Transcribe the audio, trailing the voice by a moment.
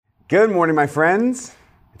Good morning, my friends.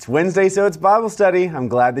 It's Wednesday, so it's Bible study. I'm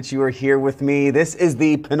glad that you are here with me. This is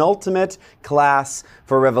the penultimate class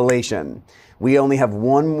for Revelation. We only have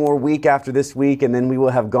one more week after this week, and then we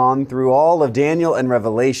will have gone through all of Daniel and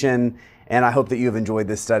Revelation, and I hope that you have enjoyed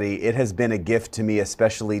this study. It has been a gift to me,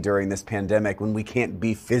 especially during this pandemic when we can't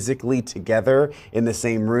be physically together in the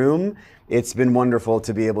same room. It's been wonderful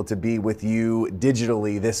to be able to be with you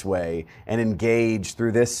digitally this way and engage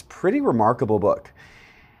through this pretty remarkable book.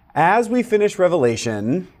 As we finish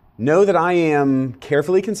Revelation, know that I am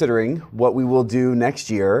carefully considering what we will do next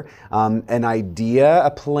year. An idea,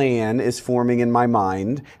 a plan is forming in my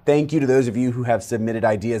mind. Thank you to those of you who have submitted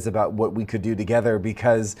ideas about what we could do together,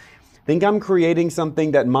 because I think I'm creating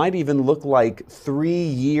something that might even look like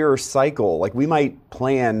 3-year cycle. Like we might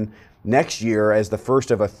plan next year as the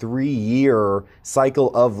first of a 3-year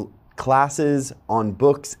cycle of classes on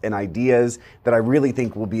books and ideas that I really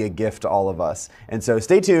think will be a gift to all of us. And so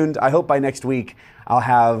stay tuned. I hope by next week I'll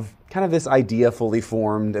have kind of this idea fully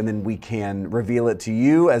formed, and then we can reveal it to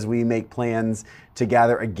you as we make plans to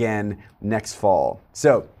gather again next fall.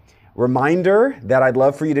 So, reminder that I'd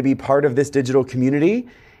love for you to be part of this digital community.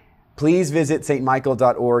 Please visit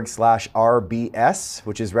stmichael.org/RBS,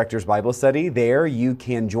 which is Rector's Bible Study. There you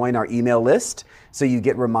can join our email list so you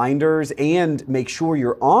get reminders, and make sure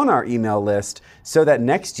you're on our email list so that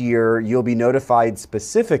next year you'll be notified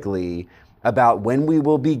specifically about when we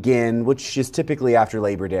will begin, which is typically after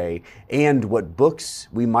Labor Day, and what books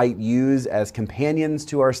we might use as companions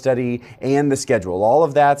to our study, and the schedule. All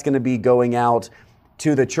of that's going to be going out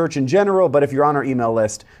to the church in general, but if you're on our email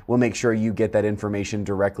list, we'll make sure you get that information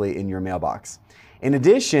directly in your mailbox. In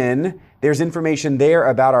addition, there's information there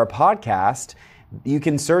about our podcast. You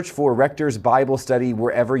can search for Rector's Bible Study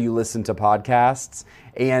wherever you listen to podcasts,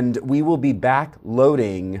 and we will be back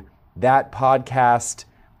loading that podcast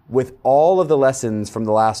with all of the lessons from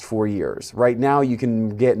the last 4 years. Right now, you can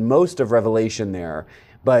get most of Revelation there,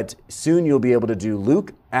 but soon you'll be able to do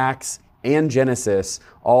Luke, Acts, and Genesis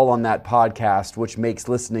all on that podcast, which makes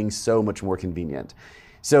listening so much more convenient.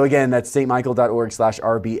 So again, that's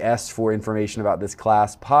stmichael.org/RBS for information about this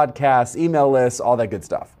class, podcasts, email lists, all that good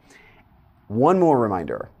stuff. One more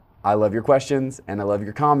reminder. I love your questions and I love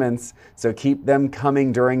your comments, so keep them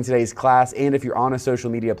coming during today's class. And if you're on a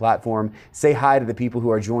social media platform, say hi to the people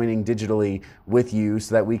who are joining digitally with you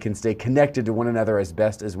so that we can stay connected to one another as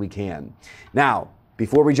best as we can. Now,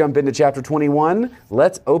 before we jump into chapter 21,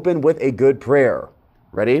 let's open with a good prayer.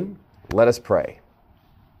 Ready? Let us pray.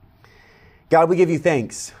 God, we give you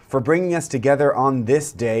thanks for bringing us together on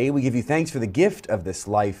this day. We give you thanks for the gift of this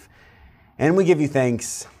life. And we give you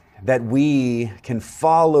thanks that we can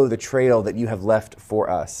follow the trail that you have left for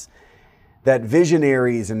us. That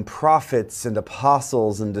visionaries and prophets and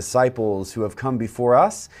apostles and disciples who have come before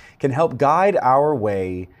us can help guide our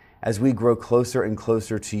way as we grow closer and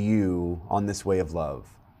closer to you on this way of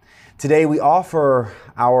love. Today we offer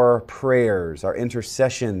our prayers, our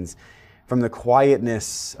intercessions from the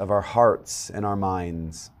quietness of our hearts and our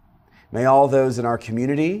minds. May all those in our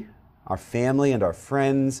community, our family and our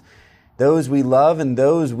friends, those we love and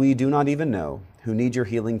those we do not even know, who need your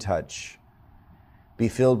healing touch, be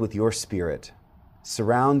filled with your Spirit,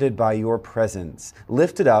 surrounded by your presence,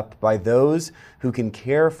 lifted up by those who can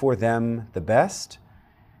care for them the best,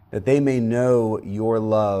 that they may know your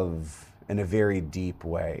love in a very deep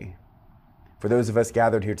way. For those of us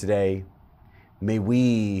gathered here today, may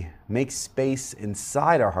we make space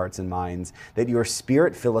inside our hearts and minds, that your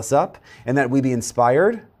Spirit fill us up, and that we be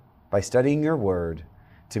inspired by studying your word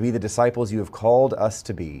to be the disciples you have called us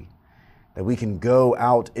to be, that we can go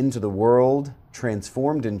out into the world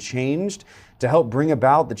transformed and changed to help bring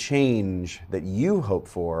about the change that you hope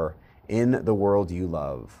for in the world you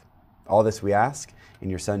love. All this we ask in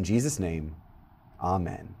your Son, Jesus' name.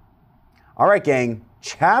 Amen. All right, gang,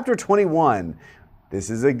 chapter 21. This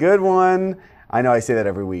is a good one. I know I say that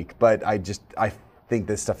every week, but I think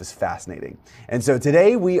this stuff is fascinating. And so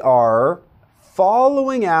today we are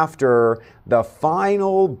following after the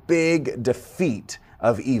final big defeat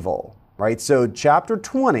of evil, right? So chapter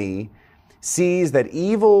 20 sees that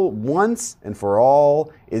evil once and for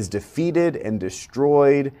all is defeated and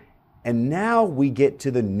destroyed. And now we get to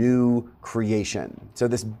the new creation. So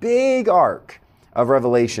this big arc of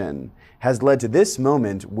Revelation has led to this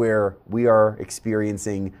moment where we are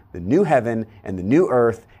experiencing the new heaven and the new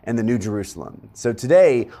earth and the new Jerusalem. So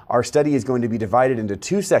today, our study is going to be divided into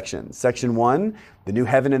two sections. Section 1, the new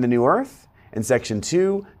heaven and the new earth, and Section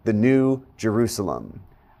 2, the new Jerusalem.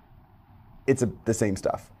 It's the same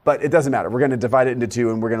stuff, but it doesn't matter. We're going to divide it into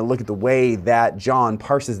two, and we're going to look at the way that John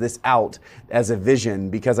parses this out as a vision,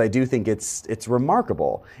 because I do think it's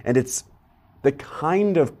remarkable, and it's the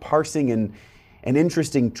kind of parsing and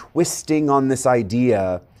interesting twisting on this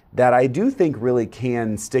idea that I do think really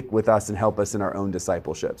can stick with us and help us in our own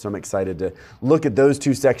discipleship. So I'm excited to look at those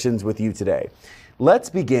two sections with you today. Let's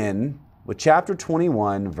begin with chapter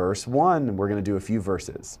 21, verse 1. We're going to do a few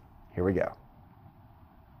verses. Here we go.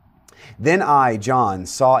 Then I, John,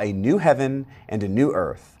 saw a new heaven and a new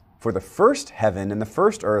earth, for the first heaven and the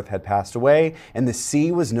first earth had passed away, and the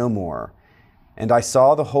sea was no more. And I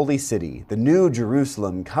saw the holy city, the new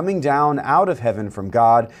Jerusalem, coming down out of heaven from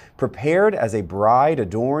God, prepared as a bride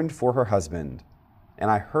adorned for her husband. And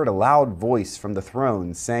I heard a loud voice from the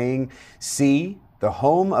throne saying, "See, the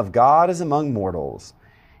home of God is among mortals.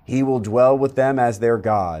 He will dwell with them as their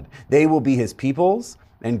God. They will be his peoples,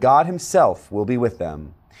 and God himself will be with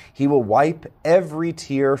them. He will wipe every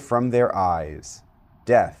tear from their eyes.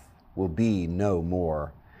 Death will be no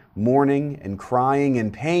more. Mourning and crying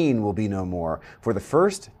and pain will be no more, for the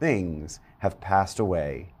first things have passed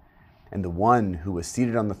away." And the one who was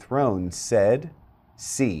seated on the throne said,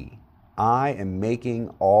 "See, I am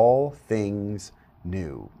making all things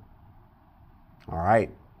new." All right.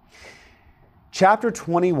 Chapter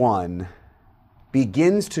 21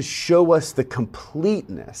 begins to show us the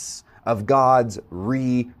completeness of God's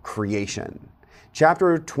recreation.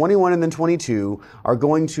 Chapter 21 and then 22 are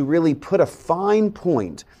going to really put a fine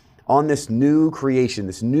point on this new creation,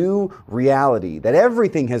 this new reality, that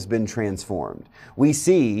everything has been transformed. We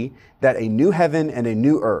see that a new heaven and a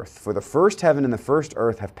new earth, for the first heaven and the first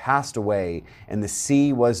earth have passed away, and the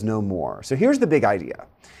sea was no more. So here's the big idea.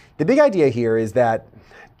 The big idea here is that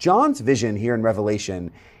John's vision here in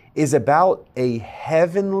Revelation is about a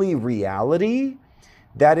heavenly reality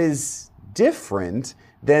that is different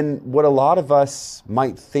than what a lot of us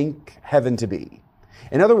might think heaven to be.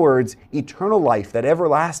 In other words, eternal life, that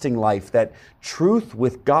everlasting life, that truth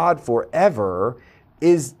with God forever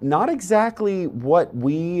is not exactly what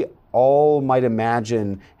we all might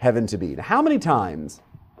imagine heaven to be. Now, how many times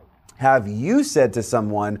have you said to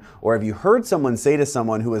someone, or have you heard someone say to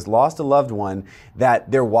someone who has lost a loved one,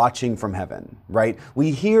 that they're watching from heaven, right?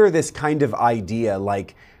 We hear this kind of idea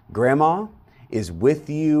like grandma is with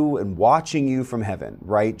you and watching you from heaven,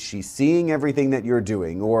 right? She's seeing everything that you're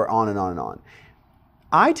doing, or on and on and on.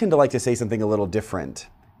 I tend to like to say something a little different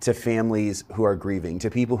to families who are grieving, to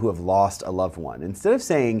people who have lost a loved one. Instead of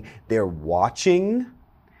saying they're watching,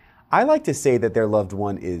 I like to say that their loved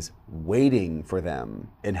one is waiting for them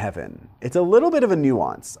in heaven. It's a little bit of a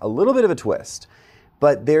nuance, a little bit of a twist,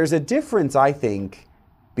 but there's a difference, I think,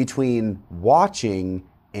 between watching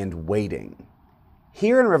and waiting.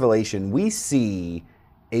 Here in Revelation, we see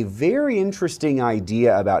a very interesting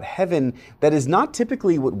idea about heaven that is not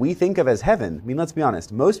typically what we think of as heaven. I mean, let's be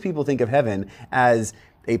honest. Most people think of heaven as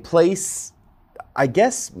a place. I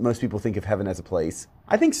guess most people think of heaven as a place.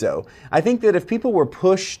 I think so. I think that if people were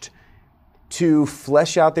pushed to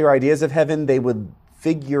flesh out their ideas of heaven, they would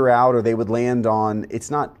figure out, or they would land on, it's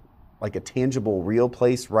not like a tangible, real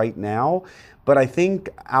place right now. But I think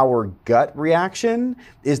our gut reaction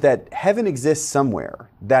is that heaven exists somewhere,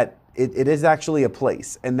 that it is actually a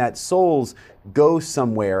place, and that souls go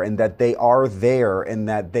somewhere, and that they are there, and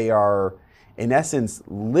that they are, in essence,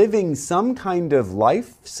 living some kind of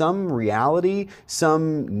life, some reality,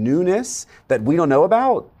 some newness that we don't know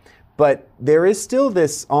about. But there is still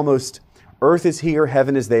this almost, earth is here,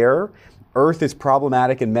 heaven is there. Earth is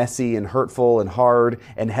problematic and messy and hurtful and hard,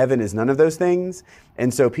 and heaven is none of those things.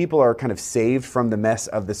 And so people are kind of saved from the mess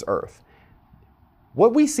of this earth.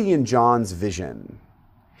 What we see in John's vision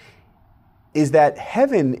is that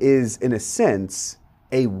heaven is, in a sense,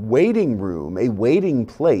 a waiting room, a waiting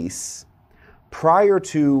place prior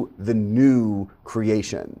to the new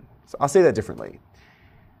creation. So I'll say that differently.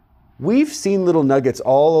 We've seen little nuggets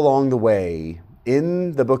all along the way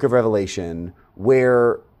in the book of Revelation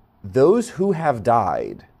where those who have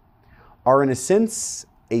died are, in a sense,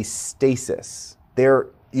 a stasis. They're,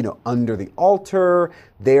 under the altar.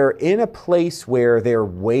 They're in a place where they're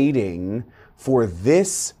waiting for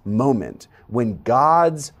this moment when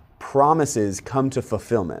God's promises come to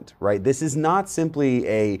fulfillment, right? This is not simply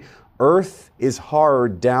a earth is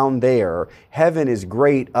hard down there, heaven is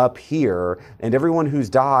great up here, and everyone who's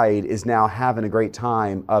died is now having a great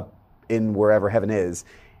time up in wherever heaven is,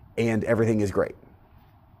 and everything is great.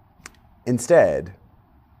 Instead,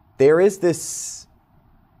 there is this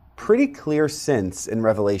pretty clear sense in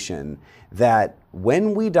Revelation that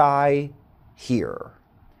when we die here,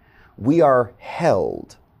 we are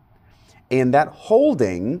held. And that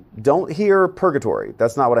holding, don't hear purgatory.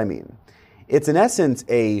 That's not what I mean. It's in essence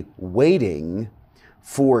a waiting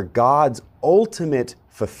for God's ultimate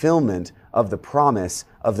fulfillment of the promise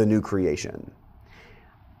of the new creation.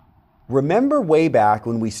 Remember way back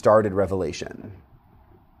when we started Revelation,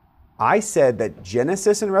 I said that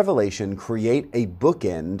Genesis and Revelation create a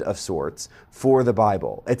bookend of sorts for the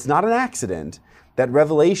Bible. It's not an accident that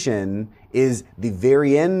Revelation is the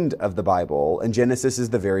very end of the Bible and Genesis is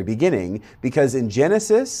the very beginning, because in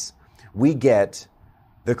Genesis, we get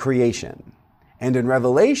the creation. And in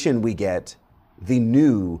Revelation, we get the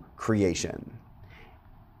new creation.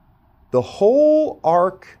 The whole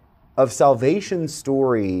arc of salvation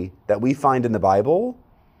story that we find in the Bible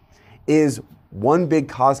is one big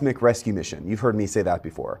cosmic rescue mission. You've heard me say that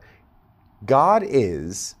before. God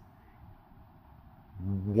is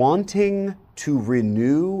wanting to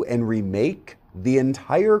renew and remake the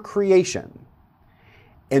entire creation,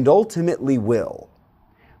 and ultimately will.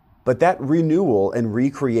 But that renewal and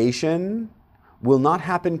recreation will not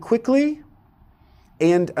happen quickly,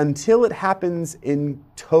 and until it happens in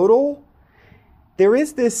total, there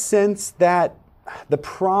is this sense that the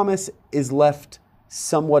promise is left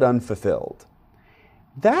somewhat unfulfilled.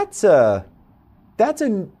 That's a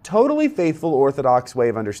totally faithful Orthodox way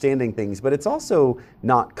of understanding things, but it's also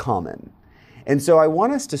not common. And so I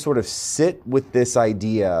want us to sort of sit with this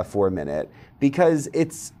idea for a minute, because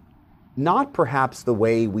it's not perhaps the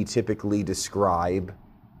way we typically describe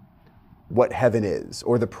what heaven is,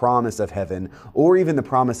 or the promise of heaven, or even the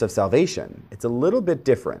promise of salvation. It's a little bit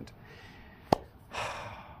different.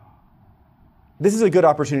 This is a good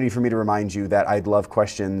opportunity for me to remind you that I'd love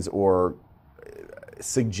questions or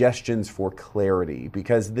suggestions for clarity,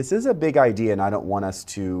 because this is a big idea and I don't want us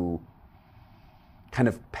to kind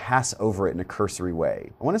of pass over it in a cursory way.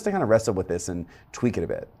 I want us to kind of wrestle with this and tweak it a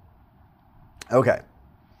bit. Okay.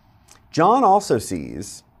 John also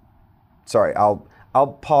sees, sorry, I'll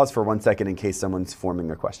pause for 1 second in case someone's forming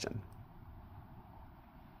a question.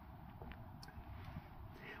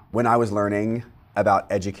 When I was learning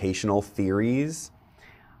about educational theories,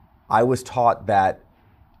 I was taught that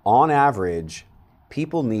on average,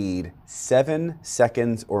 people need 7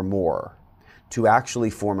 seconds or more to actually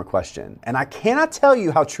form a question. And I cannot tell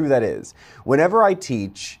you how true that is. Whenever I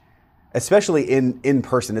teach, especially in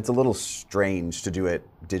person, it's a little strange to do it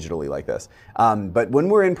digitally like this. But when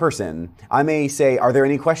we're in person, I may say, are there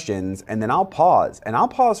any questions? And then I'll pause, and I'll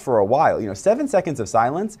pause for a while. 7 seconds of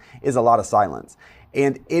silence is a lot of silence.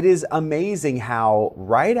 And it is amazing how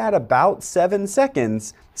right at about 7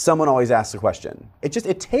 seconds, someone always asks a question.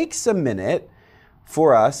 It takes a minute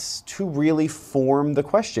for us to really form the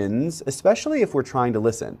questions, especially if we're trying to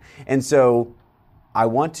listen. And so I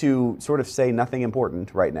want to sort of say nothing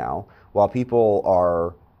important right now while people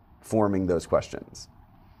are forming those questions.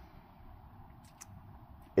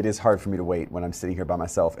 It is hard for me to wait when I'm sitting here by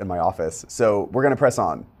myself in my office. So we're going to press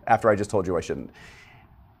on after I just told you I shouldn't.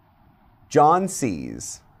 John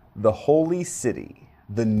sees the holy city,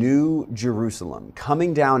 the new Jerusalem,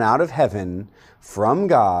 coming down out of heaven from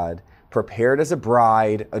God, prepared as a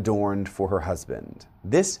bride adorned for her husband.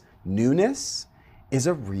 This newness is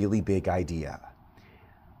a really big idea.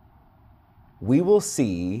 We will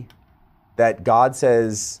see that God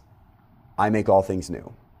says, I make all things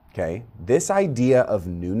new, okay? This idea of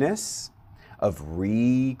newness, of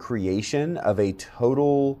recreation, of a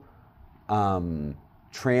total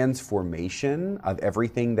transformation of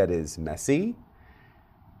everything that is messy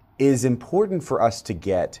is important for us to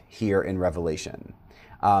get here in Revelation.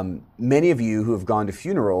 Many of you who have gone to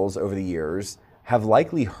funerals over the years have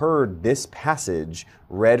likely heard this passage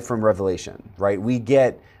read from Revelation, right? We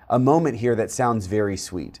get a moment here that sounds very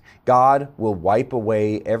sweet. God will wipe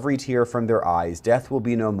away every tear from their eyes. Death will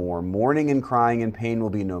be no more. Mourning and crying and pain will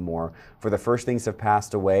be no more. For the first things have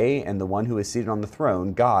passed away, and the one who is seated on the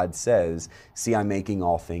throne, God says, see, I'm making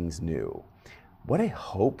all things new. What a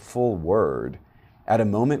hopeful word at a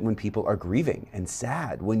moment when people are grieving and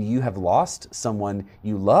sad, when you have lost someone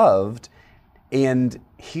you loved. And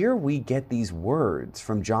here we get these words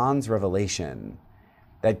from John's Revelation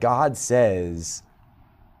that God says,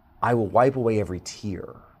 I will wipe away every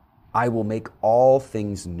tear. I will make all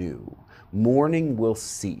things new. Mourning will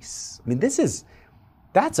cease. I mean,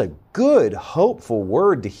 that's a good, hopeful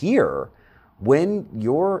word to hear when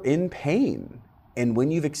you're in pain and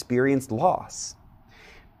when you've experienced loss.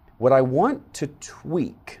 What I want to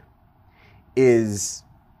tweak is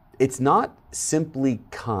it's not simply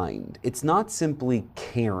kind. It's not simply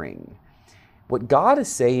caring. What God is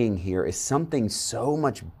saying here is something so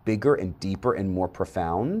much bigger and deeper and more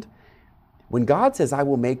profound. When God says, I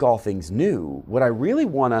will make all things new, what I really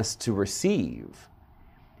want us to receive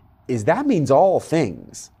is that means all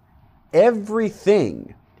things.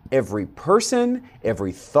 Everything, every person,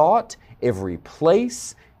 every thought, every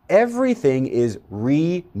place, everything is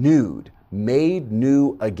renewed, made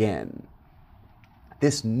new again.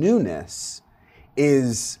 this newness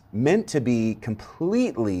is meant to be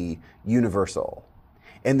completely universal.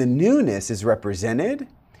 And the newness is represented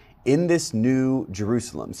in this new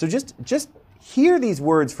Jerusalem. So just hear these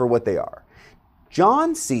words for what they are.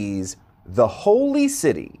 John sees the holy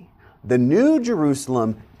city, the new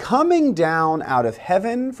Jerusalem, coming down out of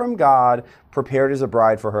heaven from God, prepared as a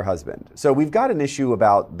bride for her husband. So we've got an issue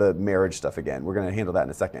about the marriage stuff again. We're going to handle that in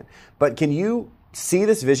a second. But can you see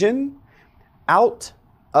this vision? Out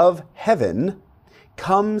of heaven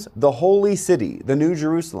comes the holy city, the new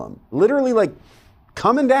Jerusalem, literally like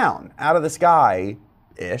coming down out of the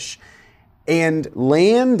sky-ish and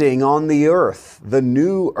landing on the earth, the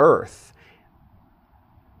new earth.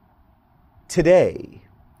 Today,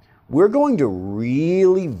 we're going to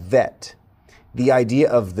really vet the idea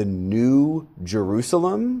of the new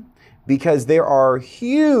Jerusalem because there are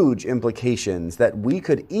huge implications that we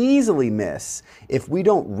could easily miss if we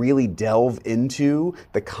don't really delve into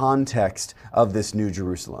the context of this new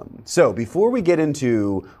Jerusalem. So before we get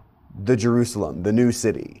into the Jerusalem, the new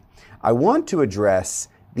city, I want to address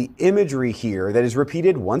the imagery here that is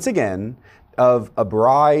repeated once again of a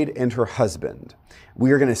bride and her husband.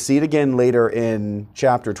 We are going to see it again later in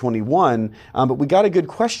chapter 21, but we got a good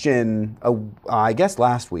question, I guess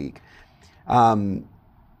last week,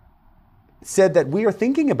 said that we are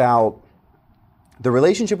thinking about the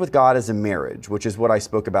relationship with God as a marriage, which is what I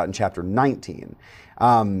spoke about in chapter 19.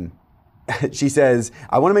 She says,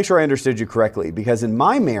 I want to make sure I understood you correctly, because in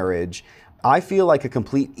my marriage, I feel like a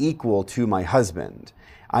complete equal to my husband.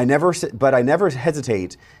 I never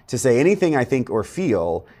hesitate to say anything I think or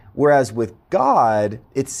feel, whereas with God,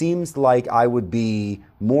 it seems like I would be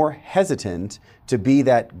more hesitant to be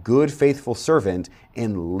that good, faithful servant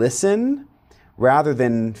and listen rather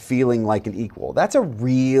than feeling like an equal. That's a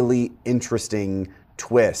really interesting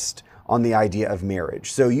twist on the idea of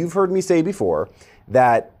marriage. So you've heard me say before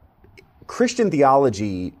that Christian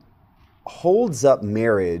theology holds up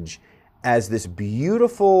marriage as this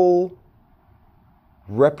beautiful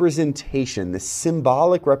representation, this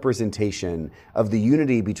symbolic representation of the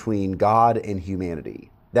unity between God and humanity.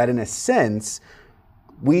 That in a sense,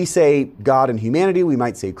 we say God and humanity, we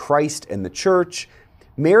might say Christ and the church.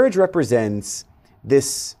 Marriage represents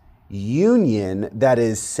this union that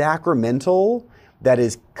is sacramental, that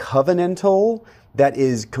is covenantal, that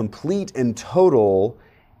is complete and total.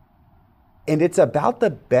 And it's about the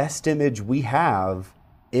best image we have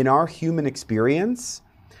in our human experience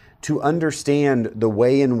to understand the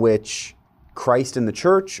way in which Christ and the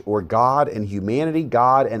church, or God and humanity,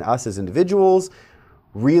 God and us as individuals,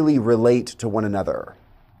 really relate to one another.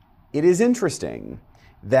 It is interesting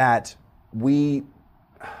that we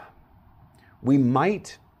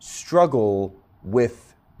might struggle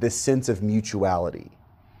with this sense of mutuality.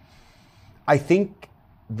 I think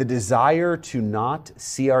the desire to not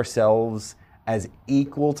see ourselves as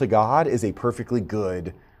equal to God is a perfectly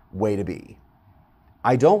good way to be.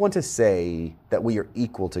 I don't want to say that we are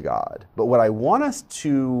equal to God, but what I want us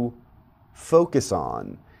to focus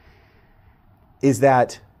on is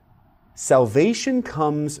that salvation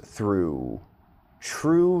comes through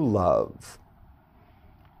true love.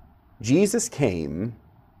 Jesus came,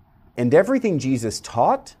 and everything Jesus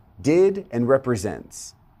taught, did, and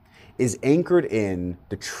represents is anchored in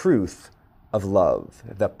the truth of love,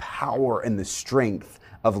 the power and the strength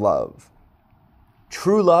of love.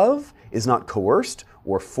 True love is not coerced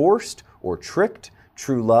or forced or tricked.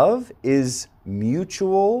 True love is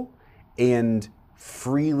mutual and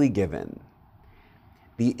freely given.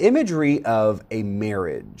 The imagery of a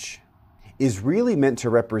marriage is really meant to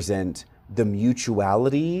represent the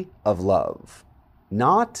mutuality of love,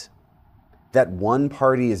 not that one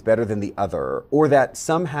party is better than the other, or that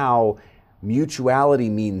somehow mutuality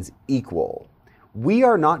means equal. We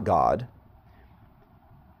are not God,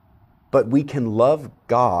 but we can love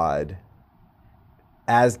God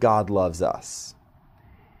as God loves us.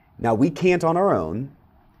 Now, we can't on our own,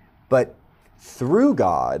 but through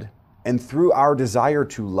God and through our desire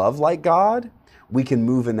to love like God, we can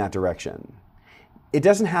move in that direction. It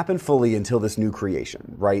doesn't happen fully until this new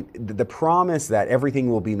creation, right? The promise that everything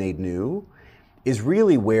will be made new is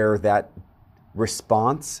really where that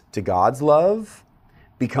response to God's love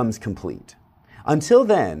becomes complete. Until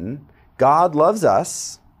then, God loves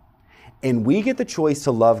us, and we get the choice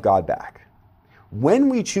to love God back. When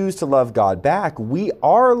we choose to love God back, we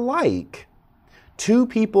are like two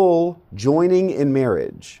people joining in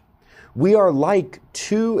marriage. We are like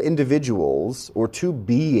two individuals or two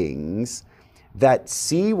beings that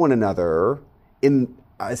see one another in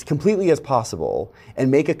as completely as possible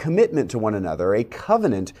and make a commitment to one another, a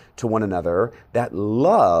covenant to one another, that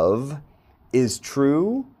love is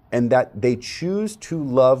true and that they choose to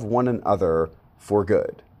love one another for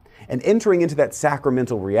good. And entering into that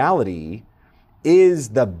sacramental reality is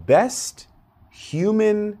the best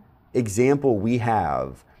human example we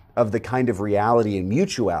have of the kind of reality and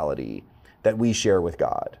mutuality that we share with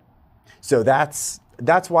God. So that's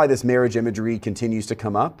why this marriage imagery continues to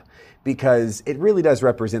come up, because it really does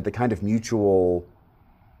represent the kind of mutual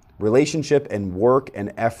relationship and work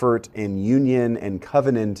and effort and union and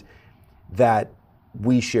covenant that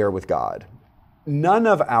we share with God. None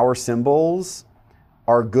of our symbols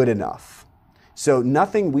are good enough. So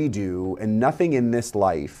nothing we do and nothing in this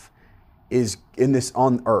life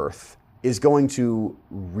on earth is going to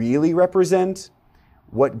really represent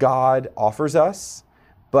what God offers us,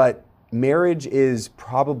 but marriage is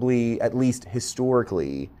probably, at least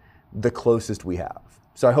historically, the closest we have.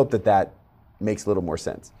 So I hope that makes a little more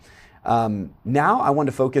sense. Now I want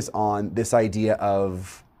to focus on this idea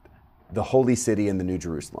of the Holy City and the New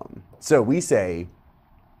Jerusalem. So we say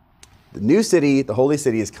the new city, the Holy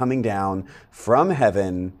City, is coming down from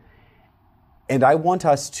heaven, and I want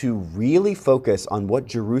us to really focus on what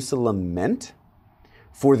Jerusalem meant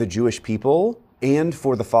for the Jewish people and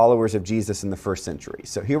for the followers of Jesus in the first century.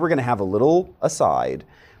 So here we're going to have a little aside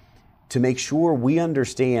to make sure we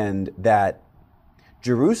understand that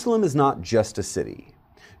Jerusalem is not just a city.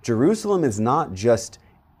 Jerusalem is not just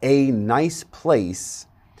a nice place.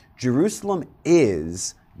 Jerusalem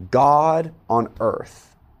is God on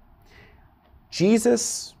earth.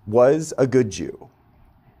 Jesus was a good Jew.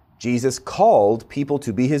 Jesus called people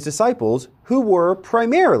to be his disciples who were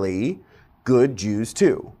primarily good Jews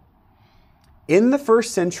too. In the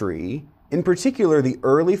first century, in particular the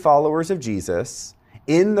early followers of Jesus,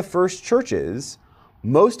 in the first churches,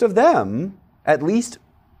 most of them, at least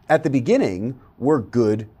at the beginning, were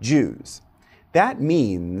good Jews. That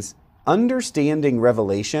means understanding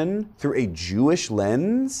Revelation through a Jewish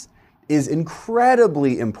lens is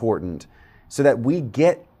incredibly important so that we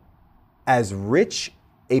get as rich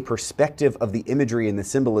a perspective of the imagery and the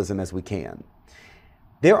symbolism as we can.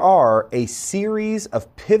 There are a series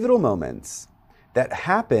of pivotal moments that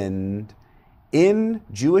happened in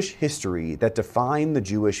Jewish history that define the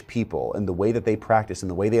Jewish people and the way that they practice and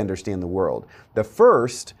the way they understand the world. The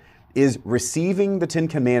first is receiving the Ten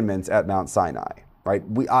Commandments at Mount Sinai, right?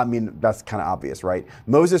 That's kind of obvious, right?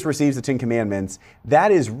 Moses receives the Ten Commandments.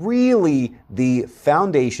 That is really the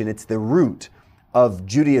foundation. It's the root of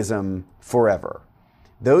Judaism forever.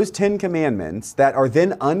 Those 10 commandments that are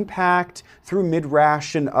then unpacked through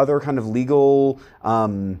midrash and other kind of legal,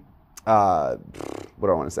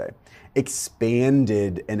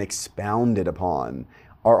 expanded and expounded upon,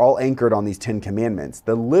 are all anchored on these 10 commandments.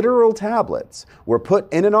 The literal tablets were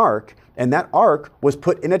put in an ark, and that ark was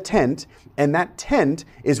put in a tent, and that tent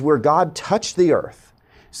is where God touched the earth.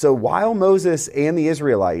 So while Moses and the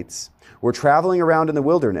Israelites were traveling around in the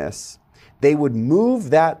wilderness, they would move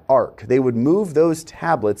that ark, they would move those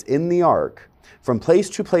tablets in the ark from place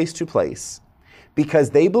to place to place, because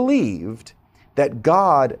they believed that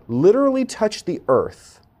God literally touched the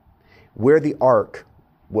earth where the ark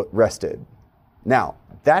rested. Now,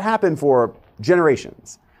 that happened for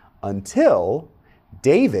generations until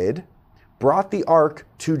David brought the ark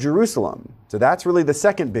to Jerusalem. So that's really the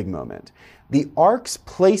second big moment. The ark's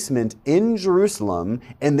placement in Jerusalem,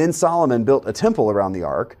 and then Solomon built a temple around the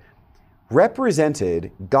ark, represented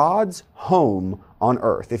God's home on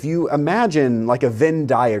earth. If you imagine like a Venn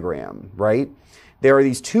diagram, right? There are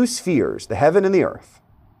these two spheres, the heaven and the earth.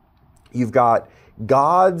 You've got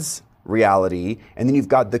God's reality, and then you've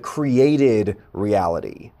got the created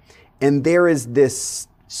reality. And there is this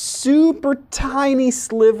super tiny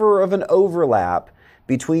sliver of an overlap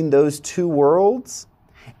between those two worlds.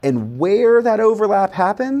 And where that overlap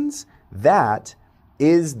happens, that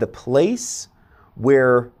is the place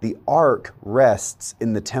where the ark rests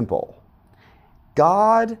in the temple.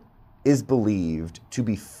 God is believed to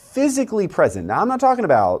be physically present. Now, I'm not talking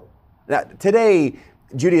about today.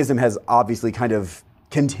 Judaism has obviously kind of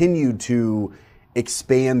continued to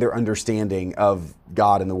expand their understanding of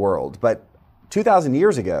God and the world. But 2,000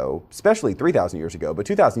 years ago, especially 3,000 years ago, but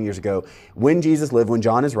 2,000 years ago, when Jesus lived, when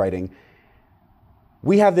John is writing,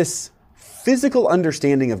 we have this physical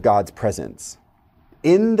understanding of God's presence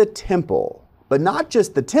in the temple. But not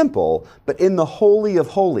just the temple, but in the Holy of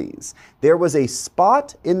Holies. There was a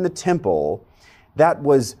spot in the temple that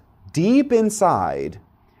was deep inside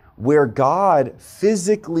where God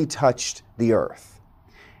physically touched the earth.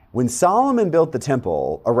 When Solomon built the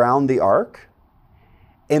temple around the ark,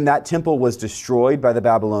 and that temple was destroyed by the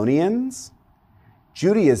Babylonians,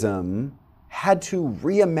 Judaism had to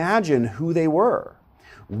reimagine who they were.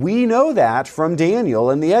 We know that from Daniel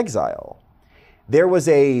and the exile. there was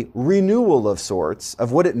a renewal of sorts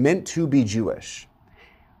of what it meant to be Jewish.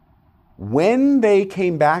 When they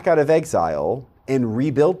came back out of exile and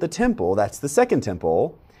rebuilt the temple, that's the second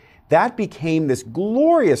temple, that became this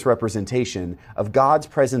glorious representation of God's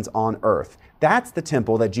presence on earth. That's the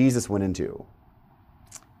temple that Jesus went into.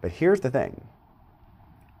 But here's the thing.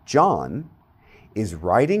 John is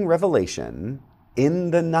writing Revelation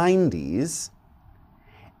in the 90s,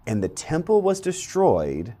 and the temple was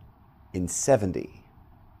destroyed in 70.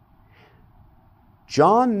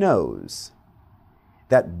 John knows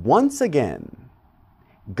that once again,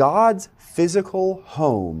 God's physical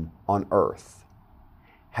home on earth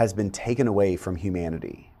has been taken away from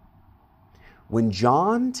humanity. When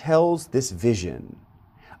John tells this vision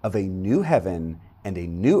of a new heaven and a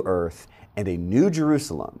new earth and a new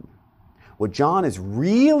Jerusalem, what John is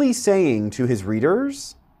really saying to his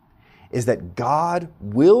readers is that God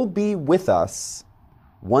will be with us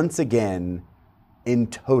once again in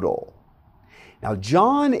total. Now,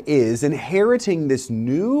 John is inheriting this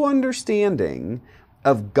new understanding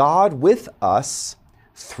of God with us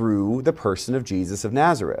through the person of Jesus of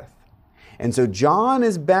Nazareth. And so John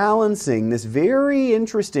is balancing this very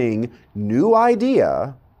interesting new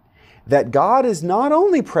idea that God is not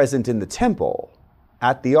only present in the temple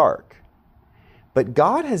at the ark, but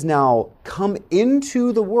God has now come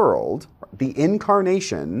into the world, the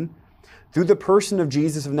incarnation, through the person of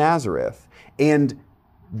Jesus of Nazareth. And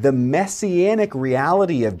the messianic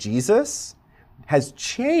reality of Jesus has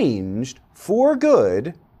changed for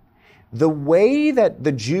good the way that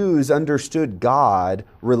the Jews understood God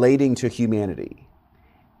relating to humanity.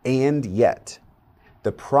 And yet,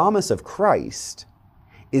 the promise of Christ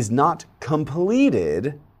is not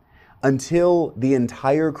completed until the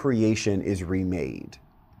entire creation is remade.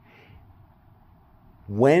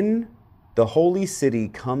 When the holy city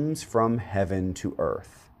comes from heaven to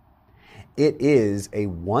earth, it is a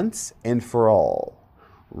once and for all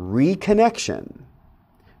reconnection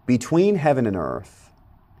between heaven and earth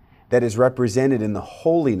that is represented in the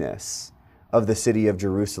holiness of the city of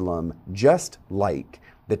Jerusalem, just like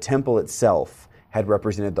the temple itself had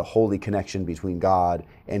represented the holy connection between God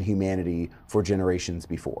and humanity for generations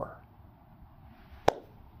before.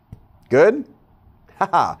 Good?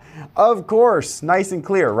 Haha, of course, nice and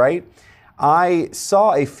clear, right? I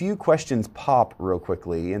saw a few questions pop real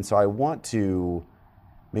quickly, and so I want to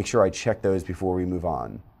make sure I check those before we move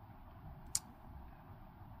on.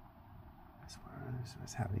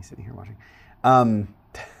 What's happening sitting here watching?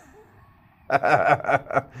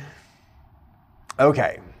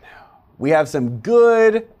 Okay, we have some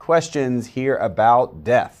good questions here about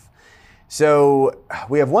death. So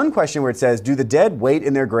we have one question where it says, do the dead wait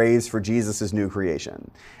in their graves for Jesus' new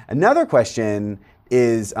creation? Another question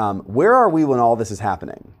is, where are we when all this is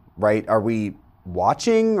happening, right? Are we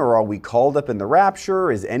watching, or are we called up in the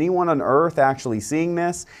rapture? Is anyone on earth actually seeing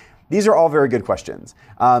this? These are all very good questions.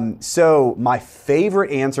 So my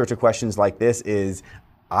favorite answer to questions like this is,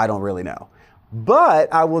 I don't really know.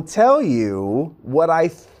 But I will tell you what I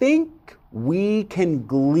think we can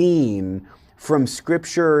glean from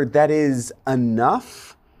Scripture that is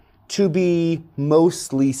enough to be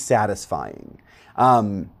mostly satisfying.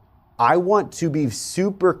 I want to be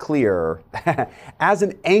super clear as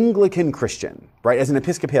an Anglican Christian, right, as an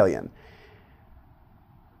Episcopalian,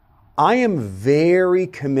 I am very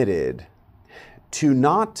committed to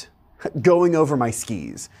not going over my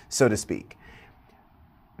skis, so to speak.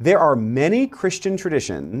 There are many Christian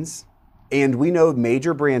traditions, and we know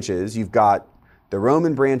major branches. You've got the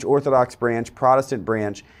Roman branch, Orthodox branch, Protestant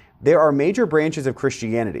branch. There are major branches of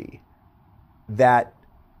Christianity that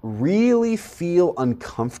really feel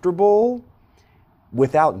uncomfortable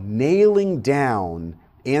without nailing down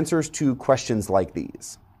answers to questions like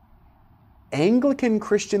these. Anglican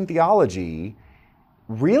Christian theology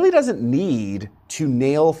really doesn't need to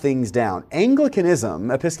nail things down. Anglicanism,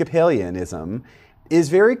 Episcopalianism, is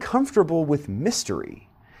very comfortable with mystery,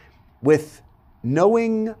 with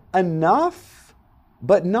knowing enough,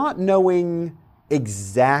 but not knowing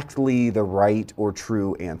exactly the right or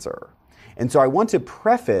true answer. And so I want to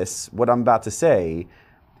preface what I'm about to say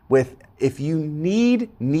with, if you need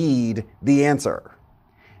the answer,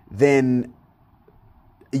 then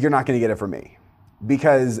you're not going to get it from me.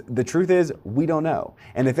 Because the truth is, we don't know.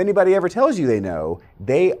 And if anybody ever tells you they know,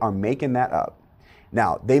 they are making that up.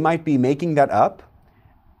 Now, they might be making that up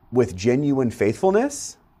with genuine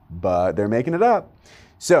faithfulness, but they're making it up.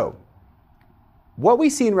 So, what we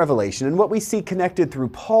see in Revelation and what we see connected through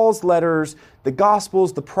Paul's letters, the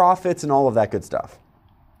Gospels, the prophets, and all of that good stuff,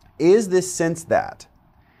 is this sense that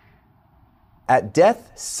at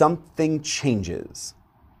death, something changes.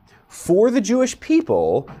 For the Jewish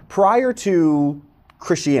people, prior to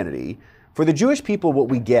Christianity, for the Jewish people, what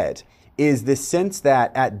we get is this sense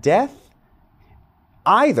that at death,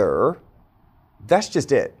 either that's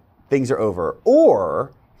just it, things are over,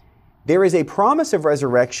 or there is a promise of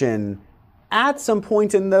resurrection at some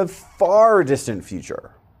point in the far distant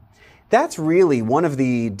future. That's really one of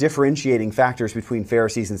the differentiating factors between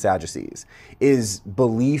Pharisees and Sadducees, is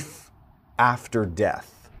belief after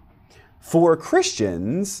death. For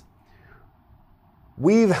Christians,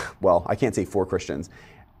 I can't say for Christians,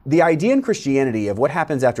 the idea in Christianity of what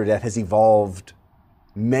happens after death has evolved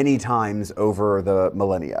many times over the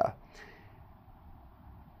millennia.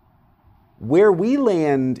 Where we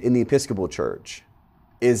land in the Episcopal Church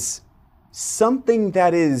is something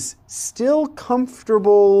that is still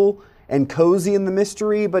comfortable and cozy in the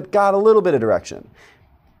mystery, but got a little bit of direction.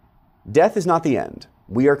 Death is not the end.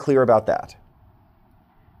 We are clear about that.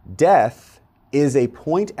 Death is a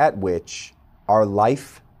point at which our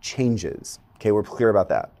life changes. Okay, we're clear about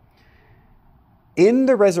that. In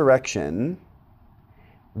the resurrection,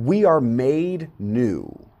 we are made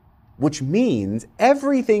new, which means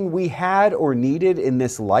everything we had or needed in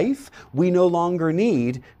this life, we no longer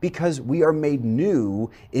need because we are made new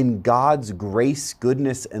in God's grace,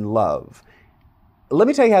 goodness, and love. Let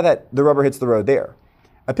me tell you how the rubber hits the road there.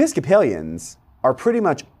 Episcopalians are pretty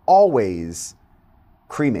much always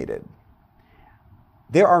cremated.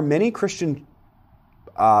 There are many Christian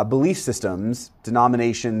belief systems,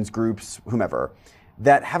 denominations, groups, whomever,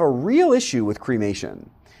 that have a real issue with cremation.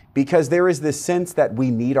 Because there is this sense that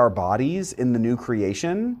we need our bodies in the new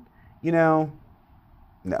creation, no.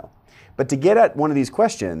 But to get at one of these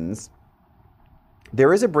questions,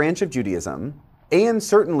 there is a branch of Judaism, and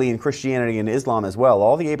certainly in Christianity and Islam as well,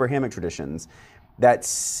 all the Abrahamic traditions, that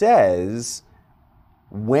says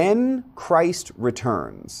when Christ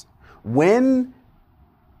returns, when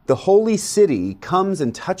the holy city comes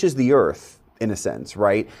and touches the earth, in a sense,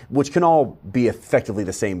 right? Which can all be effectively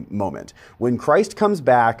the same moment. When Christ comes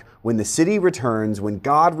back, when the city returns, when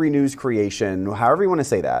God renews creation, however you want to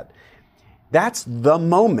say that, that's the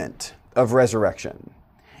moment of resurrection.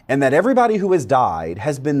 And that everybody who has died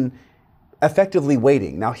has been effectively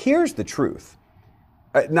waiting. Now, here's the truth.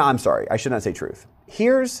 No, I'm sorry, I should not say truth.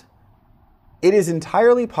 It is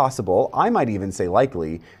entirely possible, I might even say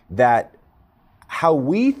likely, that how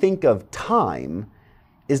we think of time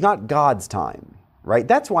is not God's time, right?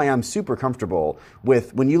 That's why I'm super comfortable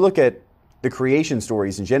with, when you look at the creation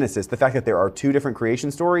stories in Genesis, the fact that there are two different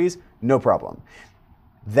creation stories, no problem.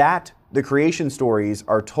 That the creation stories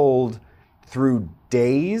are told through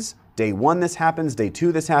days. Day 1 this happens, day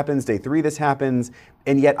 2 this happens, day 3 this happens,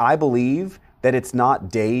 and yet I believe that it's not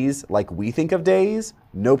days like we think of days,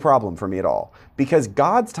 no problem for me at all. Because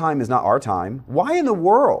God's time is not our time. Why in the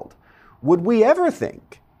world would we ever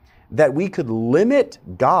think that we could limit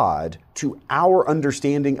God to our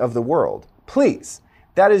understanding of the world? Please,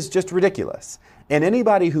 that is just ridiculous. And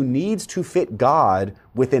anybody who needs to fit God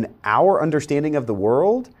within our understanding of the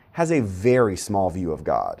world has a very small view of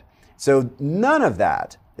God. So none of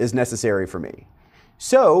that is necessary for me.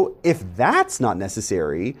 So if that's not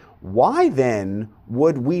necessary, why then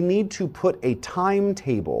would we need to put a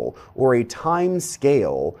timetable or a time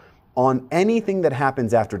scale on anything that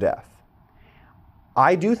happens after death?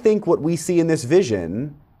 I do think what we see in this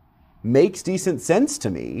vision makes decent sense to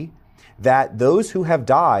me, that those who have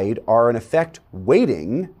died are in effect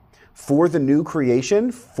waiting for the new creation,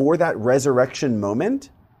 for that resurrection moment.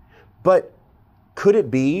 But could it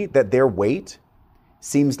be that their wait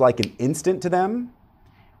seems like an instant to them,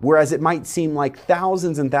 whereas it might seem like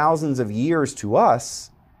thousands and thousands of years to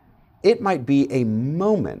us? It might be a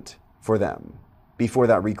moment for them before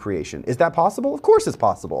that recreation. Is that possible? Of course it's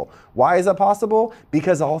possible. Why is that possible?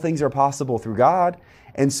 Because all things are possible through God.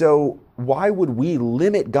 And so why would we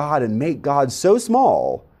limit God and make God so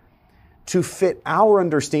small to fit our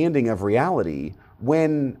understanding of reality,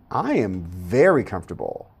 when I am very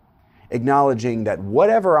comfortable acknowledging that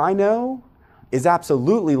whatever I know is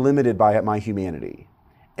absolutely limited by my humanity.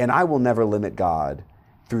 And I will never limit God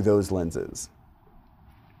through those lenses.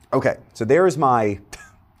 Okay, so there is my,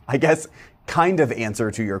 I guess, kind of answer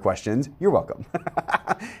to your questions. You're welcome.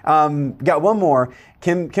 Got one more.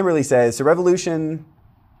 Kimberly says, so revolution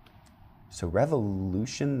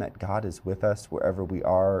that God is with us wherever we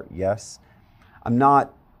are, yes.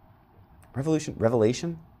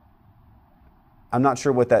 Revelation? I'm not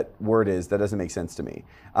sure what that word is. That doesn't make sense to me.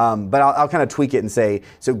 But I'll kind of tweak it and say,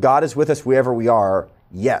 so God is with us wherever we are,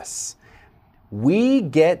 yes. We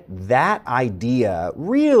get that idea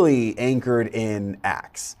really anchored in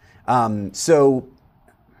Acts. So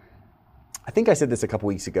I think I said this a couple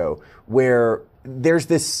weeks ago, where there's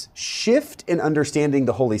this shift in understanding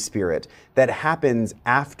the Holy Spirit that happens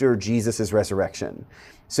after Jesus' resurrection.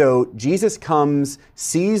 So Jesus comes,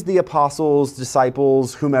 sees the apostles,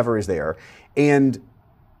 disciples, whomever is there, and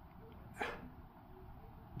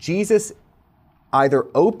Jesus either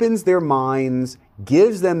opens their minds,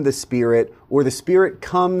 gives them the Spirit, or the Spirit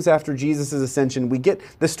comes after Jesus' ascension.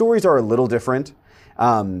 The stories are a little different.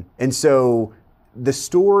 And so the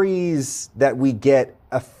stories that we get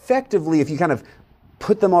effectively, if you kind of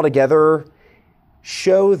put them all together,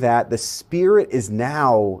 show that the Spirit is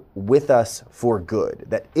now with us for good.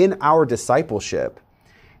 That in our discipleship,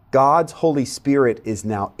 God's Holy Spirit is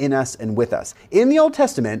now in us and with us. In the Old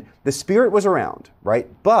Testament, the Spirit was around, right?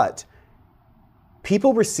 But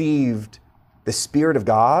people received the Spirit of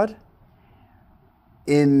God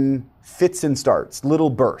in fits and starts, little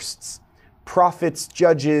bursts. Prophets,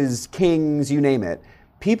 judges, kings, you name it.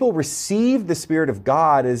 People received the Spirit of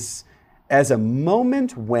God as a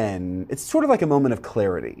moment when, it's sort of like a moment of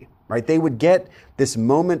clarity, right? They would get this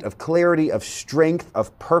moment of clarity, of strength,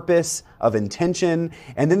 of purpose, of intention,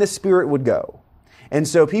 and then the Spirit would go. And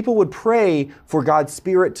so people would pray for God's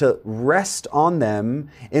Spirit to rest on them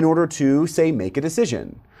in order to, say, make a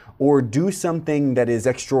decision or do something that is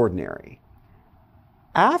extraordinary.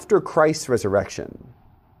 After Christ's resurrection,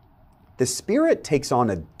 the Spirit takes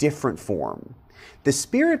on a different form. The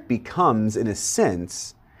Spirit becomes, in a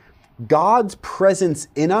sense, God's presence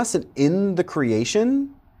in us and in the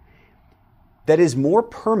creation that is more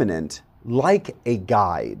permanent, like a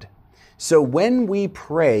guide. So when we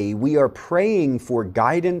pray, we are praying for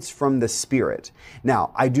guidance from the Spirit.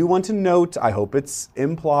 Now, I do want to note, I hope it's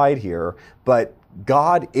implied here, but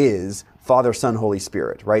God is Father, Son, Holy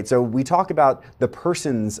Spirit, right? So we talk about the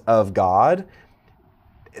persons of God.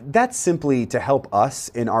 That's simply to help us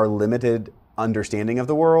in our limited understanding of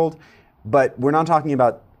the world, but we're not talking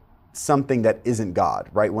about something that isn't God,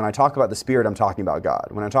 right? When I talk about the Spirit, I'm talking about God.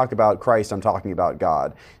 When I talk about Christ, I'm talking about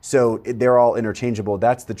God. So they're all interchangeable.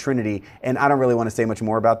 That's the Trinity. And I don't really want to say much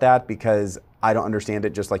more about that because I don't understand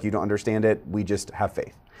it just like you don't understand it. We just have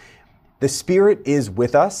faith. The Spirit is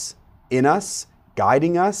with us, in us,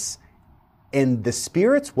 guiding us, and the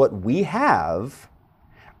Spirit's what we have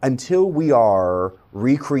until we are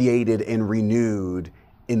recreated and renewed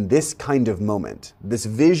in this kind of moment. This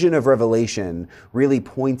vision of Revelation really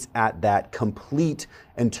points at that complete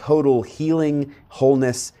and total healing,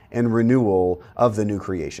 wholeness, and renewal of the new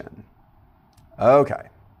creation. Okay,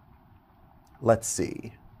 let's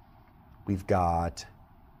see. We've got,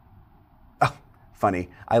 oh, funny.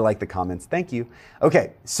 I like the comments. Thank you.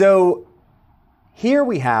 Okay, so here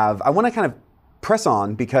we have, I want to kind of press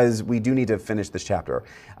on because we do need to finish this chapter.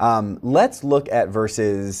 Let's look at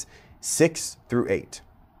verses 6 through 8.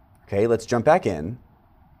 Okay, let's jump back in.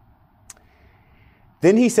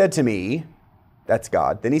 Then he said to me, that's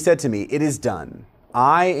God, then he said to me, "It is done.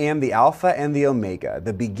 I am the Alpha and the Omega,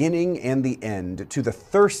 the beginning and the end. To the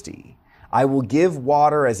thirsty, I will give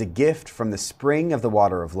water as a gift from the spring of the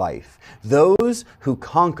water of life. Those who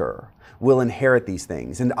conquer will inherit these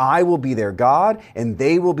things, and I will be their God, and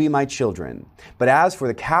they will be my children. But as for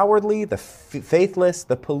the cowardly, the faithless,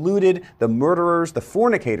 the polluted, the murderers, the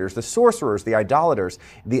fornicators, the sorcerers, the idolaters,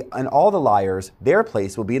 and all the liars, their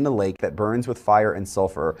place will be in the lake that burns with fire and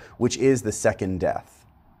sulfur, which is the second death."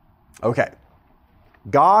 Okay.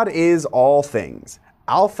 God is all things,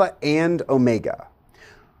 Alpha and Omega.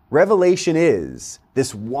 Revelation is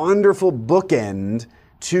this wonderful bookend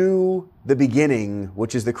to the beginning,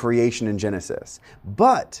 which is the creation in Genesis.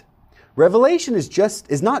 But Revelation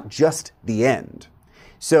is not just the end.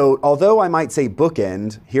 So although I might say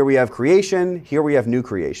bookend, here we have creation, here we have new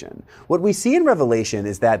creation. What we see in Revelation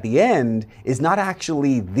is that the end is not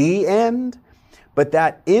actually the end, but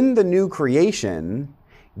that in the new creation,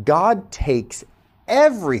 God takes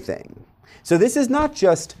everything. So this is not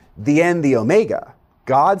just the end, the Omega.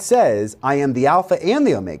 God says, "I am the Alpha and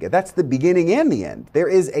the Omega." That's the beginning and the end. There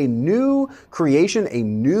is a new creation, a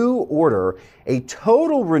new order, a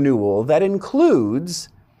total renewal that includes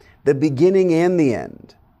the beginning and the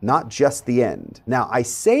end, not just the end. Now, I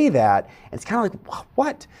say that, and it's kind of like,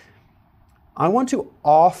 what? I want to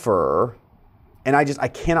offer, and I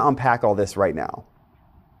cannot unpack all this right now.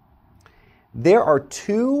 There are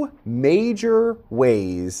two major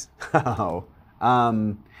ways.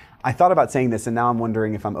 I thought about saying this, and now I'm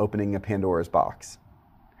wondering if I'm opening a Pandora's box.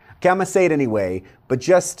 Okay, I'm going to say it anyway, but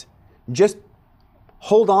just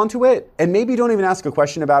hold on to it, and maybe don't even ask a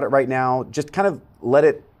question about it right now. Just kind of let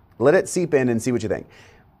it seep in and see what you think.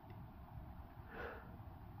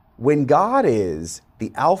 When God is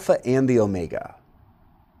the Alpha and the Omega,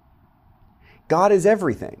 God is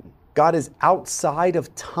everything. God is outside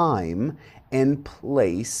of time and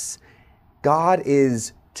place. God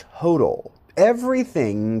is total.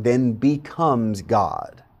 Everything then becomes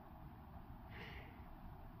God.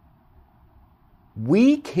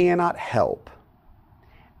 We cannot help,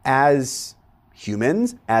 as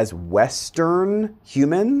humans, as Western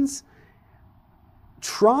humans,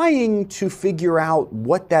 trying to figure out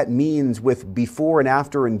what that means with before and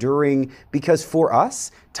after and during, because for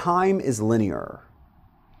us, time is linear.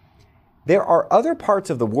 There are other parts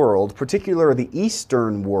of the world, particularly the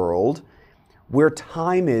Eastern world, where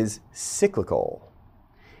time is cyclical.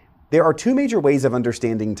 There are two major ways of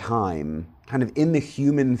understanding time, kind of in the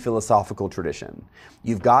human philosophical tradition.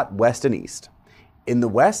 You've got West and East. In the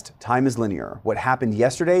West, time is linear. What happened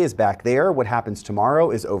yesterday is back there. What happens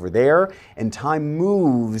tomorrow is over there. And time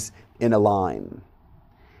moves in a line.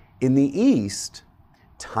 In the East,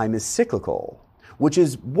 time is cyclical, which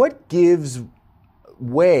is what gives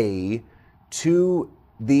way to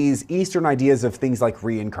these Eastern ideas of things like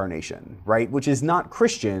reincarnation, right? Which is not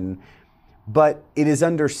Christian, but it is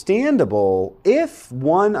understandable. If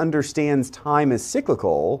one understands time as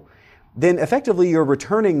cyclical, then effectively you're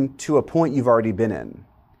returning to a point you've already been in.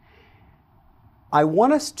 I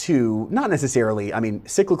want us to, not necessarily,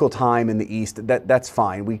 cyclical time in the East, that's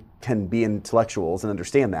fine. We can be intellectuals and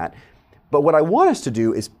understand that. But what I want us to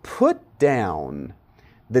do is put down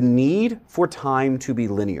the need for time to be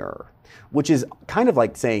linear, which is kind of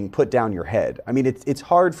like saying put down your head. It's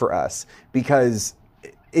hard for us because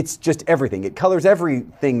it's just everything. It colors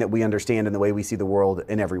everything that we understand in the way we see the world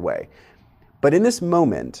in every way. But in this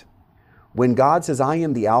moment, when God says, I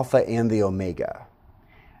am the Alpha and the Omega,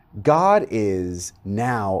 God is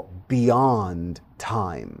now beyond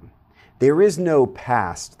time. There is no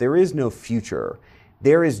past. There is no future.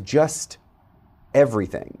 There is just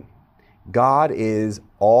everything. God is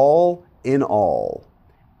all in all.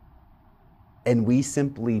 And we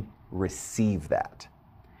simply receive that.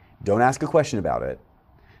 Don't ask a question about it.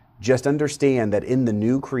 Just understand that in the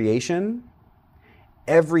new creation,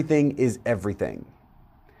 everything is everything.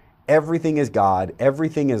 Everything is God,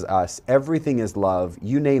 everything is us, everything is love,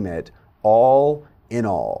 you name it, all in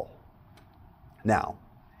all. Now,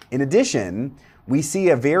 in addition, we see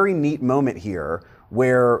a very neat moment here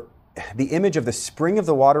where the image of the spring of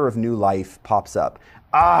the water of new life pops up.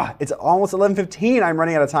 It's almost 11:15. I'm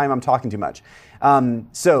running out of time. I'm talking too much.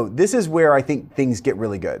 So this is where I think things get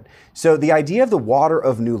really good. So the idea of the water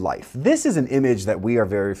of new life. This is an image that we are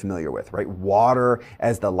very familiar with, right? Water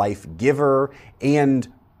as the life giver. And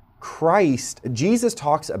Jesus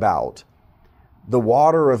talks about the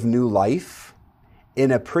water of new life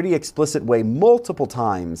in a pretty explicit way multiple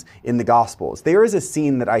times in the Gospels. There is a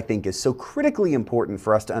scene that I think is so critically important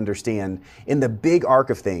for us to understand in the big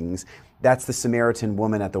arc of things. That's the Samaritan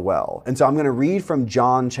woman at the well. And so I'm going to read from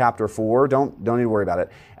John chapter 4. Don't need to worry about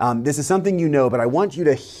it. This is something you know, but I want you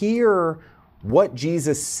to hear what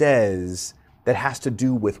Jesus says that has to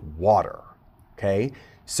do with water. Okay?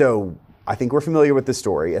 So I think we're familiar with this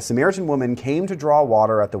story. A Samaritan woman came to draw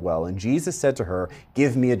water at the well, and Jesus said to her,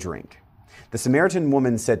 "Give me a drink." The Samaritan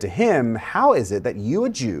woman said to him, "How is it that you, a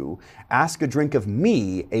Jew, ask a drink of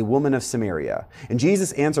me, a woman of Samaria?" And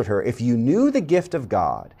Jesus answered her, "If you knew the gift of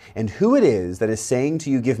God and who it is that is saying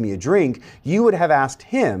to you, 'Give me a drink,' you would have asked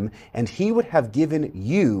him, and he would have given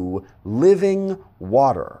you living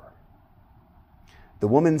water." The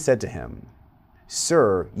woman said to him,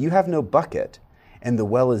 "Sir, you have no bucket, and the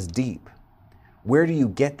well is deep. Where do you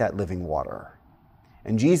get that living water?"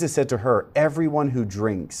 And Jesus said to her, "Everyone who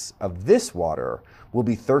drinks of this water will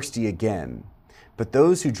be thirsty again. But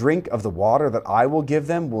those who drink of the water that I will give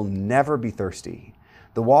them will never be thirsty.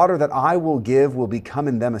 The water that I will give will become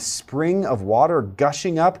in them a spring of water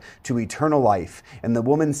gushing up to eternal life." And the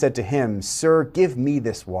woman said to him, "Sir, give me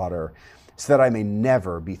this water so that I may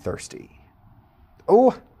never be thirsty."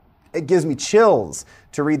 Oh, it gives me chills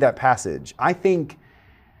to read that passage. I think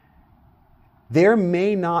there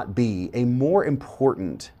may not be a more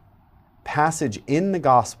important passage in the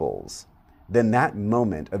Gospels than that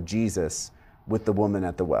moment of Jesus with the woman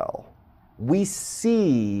at the well. We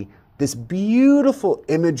see this beautiful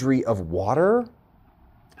imagery of water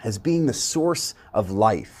as being the source of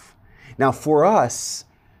life. Now, for us,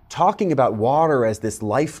 talking about water as this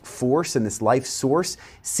life force and this life source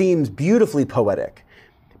seems beautifully poetic.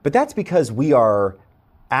 But that's because we are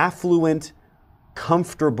affluent,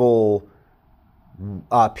 comfortable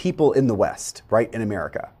people in the West, right, in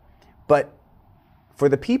America. But for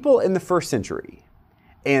the people in the first century,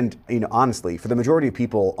 and honestly, for the majority of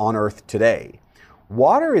people on earth today,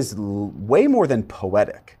 water is way more than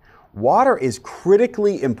poetic. Water is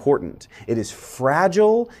critically important. It is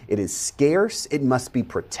fragile, it is scarce, it must be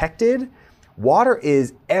protected. Water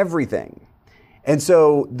is everything. And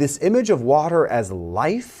so this image of water as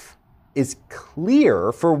life is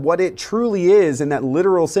clear for what it truly is in that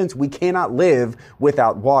literal sense. We cannot live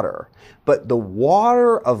without water. But the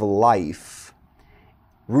water of life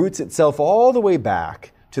roots itself all the way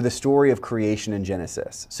back to the story of creation in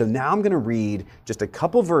Genesis. So now I'm going to read just a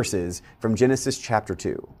couple verses from Genesis chapter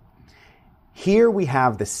 2. Here we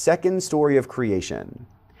have the second story of creation,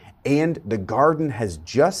 and the garden has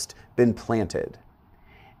just been planted.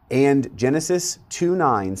 And Genesis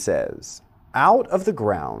 2:9 says, "Out of the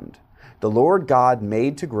ground the Lord God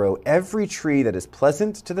made to grow every tree that is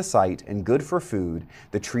pleasant to the sight and good for food,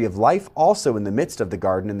 the tree of life also in the midst of the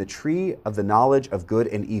garden, and the tree of the knowledge of good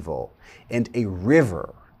and evil. And a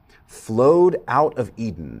river flowed out of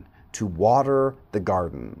Eden to water the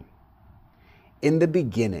garden." In the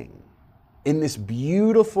beginning, in this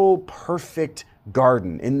beautiful, perfect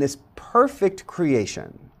garden, in this perfect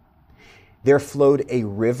creation, there flowed a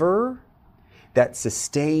river that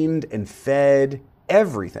sustained and fed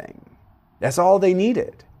everything. That's all they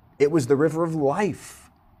needed. It was the river of life.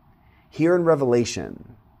 Here in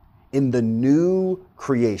Revelation, in the new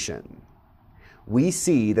creation, we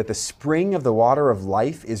see that the spring of the water of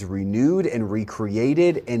life is renewed and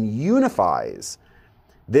recreated and unifies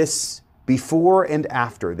this before and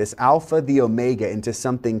after, this Alpha, the Omega, into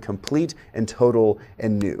something complete and total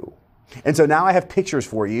and new. And so now I have pictures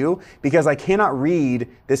for you because I cannot read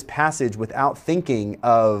this passage without thinking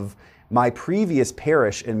of my previous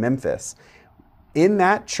parish in Memphis. In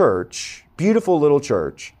that church, beautiful little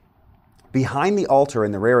church, behind the altar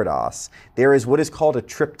in the reredos, there is what is called a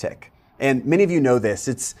triptych. And many of you know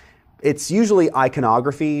this. It's usually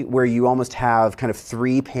iconography where you almost have kind of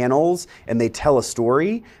three panels and they tell a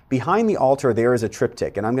story. Behind the altar, there is a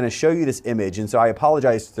triptych, and I'm going to show you this image. And so I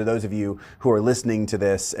apologize to those of you who are listening to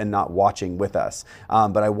this and not watching with us.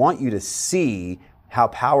 But I want you to see how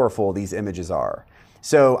powerful these images are.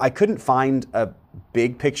 So I couldn't find a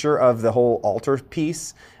big picture of the whole altar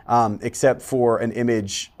piece, except for an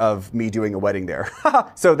image of me doing a wedding there.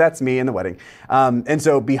 So that's me in the wedding. And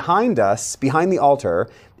so behind us, behind the altar,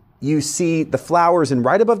 you see the flowers, and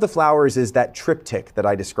right above the flowers is that triptych that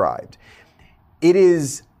I described. It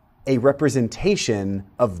is a representation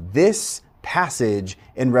of this passage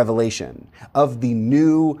in Revelation, of the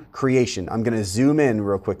new creation. I'm going to zoom in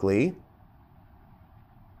real quickly.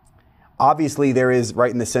 Obviously, there is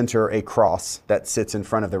right in the center a cross that sits in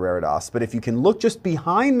front of the reredos. But if you can look just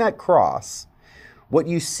behind that cross, what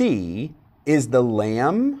you see is the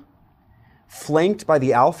Lamb flanked by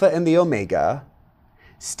the Alpha and the Omega,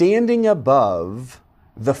 standing above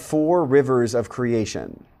the four rivers of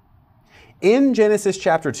creation. In Genesis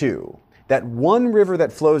chapter 2, that one river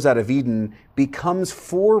that flows out of Eden becomes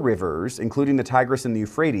four rivers, including the Tigris and the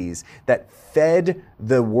Euphrates, that fed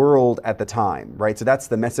the world at the time, right? So that's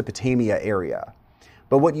the Mesopotamia area.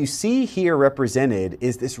 But what you see here represented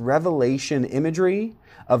is this revelation imagery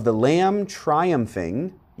of the Lamb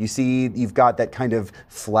triumphing. You see, you've got that kind of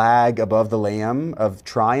flag above the Lamb of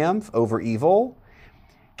triumph over evil,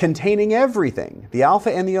 containing everything, the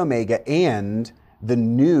Alpha and the Omega, and the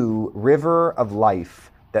new river of life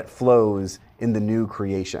that flows in the new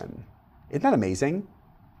creation. Isn't that amazing?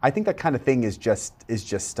 I think that kind of thing is just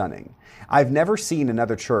stunning. I've never seen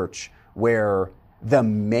another church where the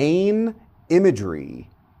main imagery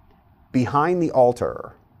behind the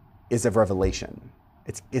altar is of Revelation.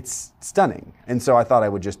 It's stunning. And so I thought I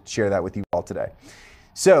would just share that with you all today.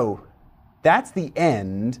 So that's the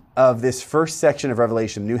end of this first section of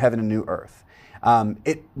Revelation, New Heaven and New Earth.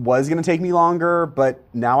 It was going to take me longer, but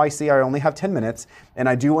now I see I only have 10 minutes, and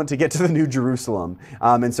I do want to get to the New Jerusalem.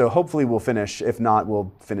 And so hopefully we'll finish. If not,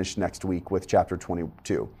 we'll finish next week with chapter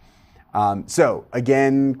 22. So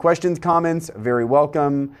again, questions, comments, very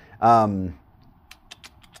welcome. I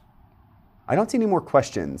don't see any more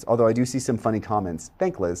questions, although I do see some funny comments.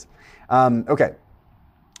 Thank Liz. Okay.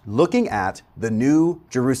 Looking at the New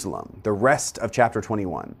Jerusalem, the rest of chapter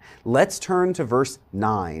 21. Let's turn to verse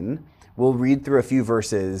 9. We'll read through a few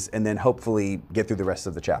verses and then hopefully get through the rest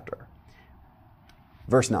of the chapter.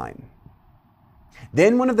 Verse 9.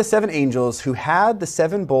 Then one of the seven angels who had the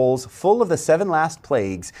seven bowls full of the seven last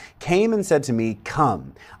plagues came and said to me,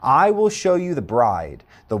 "Come, I will show you the bride,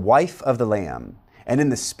 the wife of the Lamb." And in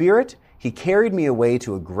the Spirit he carried me away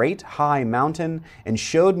to a great high mountain and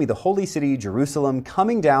showed me the holy city, Jerusalem,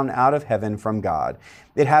 coming down out of heaven from God.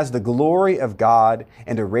 It has the glory of God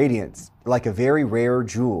and a radiance like a very rare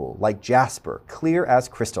jewel, like jasper, clear as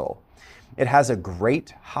crystal. It has a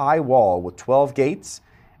great high wall with 12 gates,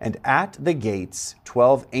 and at the gates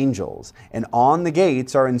 12 angels, and on the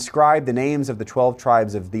gates are inscribed the names of the 12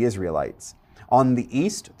 tribes of the Israelites. On the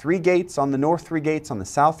east, 3 gates, on the north, 3 gates, on the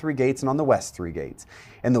south, 3 gates, and on the west, 3 gates.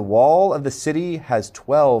 And the wall of the city has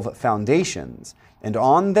 12 foundations, and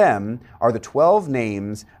on them are the 12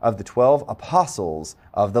 names of the 12 apostles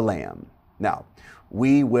of the Lamb. Now,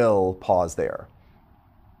 we will pause there.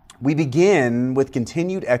 We begin with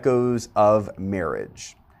continued echoes of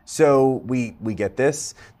marriage. So we get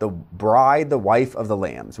this, the bride, the wife of the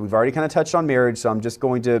Lamb. So we've already kind of touched on marriage, so I'm just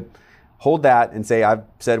going to hold that and say I've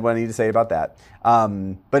said what I need to say about that.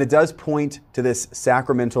 But it does point to this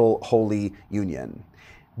sacramental holy union.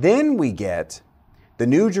 Then we get the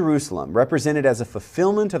New Jerusalem, represented as a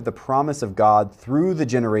fulfillment of the promise of God through the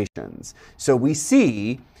generations. So we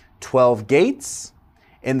see 12 gates,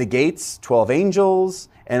 and the gates, 12 angels,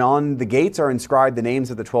 and on the gates are inscribed the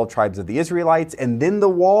names of the 12 tribes of the Israelites. And then the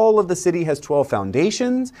wall of the city has 12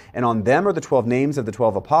 foundations, and on them are the 12 names of the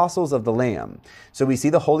 12 apostles of the Lamb. So we see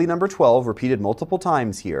the holy number 12 repeated multiple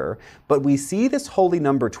times here, but we see this holy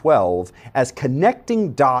number 12 as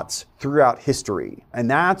connecting dots throughout history. And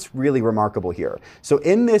that's really remarkable here. So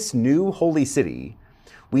in this new holy city,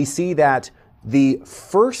 we see that the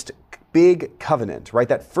first big covenant, right,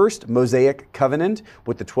 that first Mosaic covenant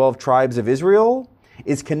with the 12 tribes of Israel,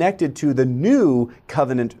 is connected to the new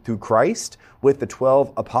covenant through Christ with the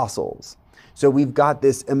 12 apostles. So we've got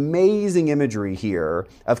this amazing imagery here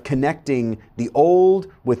of connecting the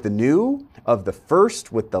old with the new, of the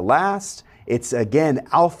first with the last. It's again,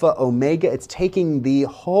 Alpha, Omega. It's taking the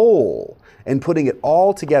whole and putting it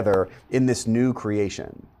all together in this new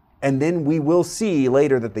creation. And then we will see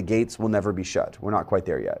later that the gates will never be shut. We're not quite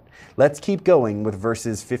there yet. Let's keep going with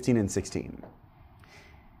verses 15 and 16.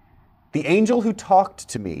 The angel who talked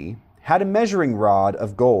to me had a measuring rod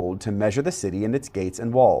of gold to measure the city and its gates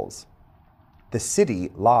and walls. The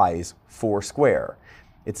city lies 4 square,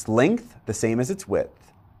 its length the same as its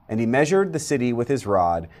width. And he measured the city with his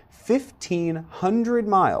rod 1,500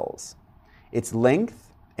 miles. Its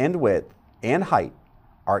length and width and height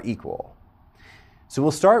are equal. So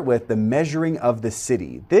we'll start with the measuring of the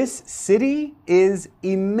city. This city is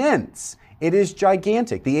immense. It is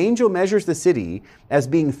gigantic. The angel measures the city as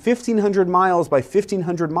being 1,500 miles by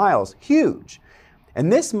 1,500 miles. Huge.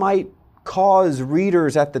 And this might cause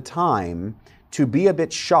readers at the time to be a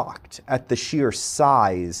bit shocked at the sheer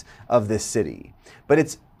size of this city. But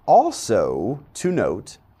it's also to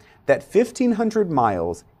note that 1,500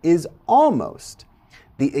 miles is almost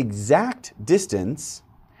the exact distance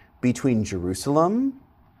between Jerusalem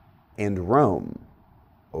and Rome.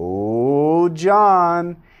 Oh,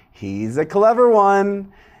 John, he's a clever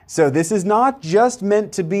one. So this is not just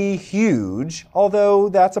meant to be huge, although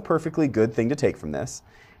that's a perfectly good thing to take from this.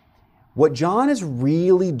 What John is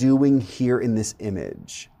really doing here in this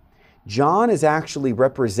image, John is actually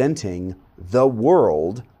representing the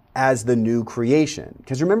world as the new creation.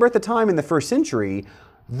 Because remember, at the time in the first century,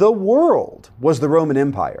 the world was the Roman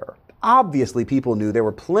Empire. Obviously, people knew there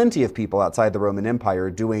were plenty of people outside the Roman Empire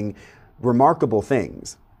doing remarkable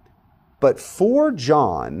things. But for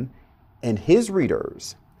John and his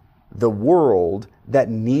readers, the world that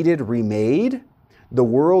needed remade, the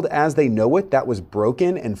world as they know it that was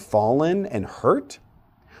broken and fallen and hurt,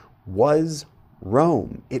 was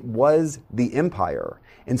Rome. It was the empire.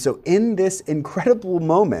 And so in this incredible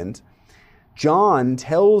moment, John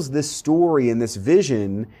tells this story and this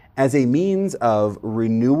vision as a means of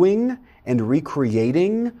renewing and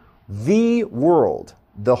recreating the world,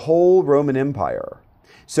 the whole Roman Empire.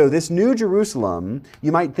 So this New Jerusalem,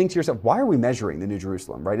 you might think to yourself, why are we measuring the New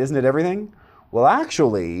Jerusalem, right? Isn't it everything? Well,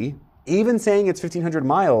 actually, even saying it's 1,500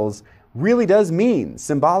 miles really does mean,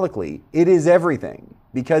 symbolically, it is everything,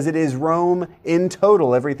 because it is Rome in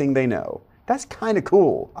total, everything they know. That's kind of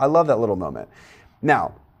cool. I love that little moment.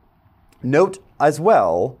 Now, note as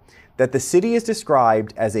well that the city is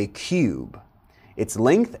described as a cube. Its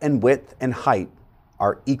length and width and height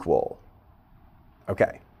are equal.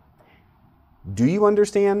 Okay. Do you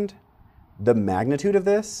understand the magnitude of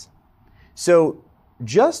this? So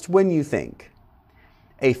just when you think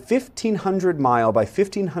a 1,500 mile by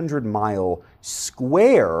 1,500 mile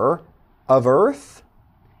square of Earth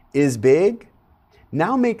is big,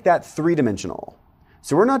 now make that 3-dimensional.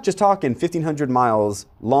 So we're not just talking 1,500 miles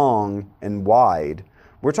long and wide.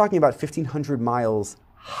 We're talking about 1,500 miles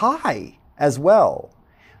high as well.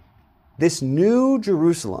 This New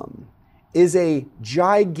Jerusalem is a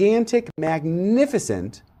gigantic,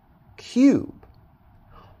 magnificent cube.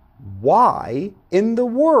 Why in the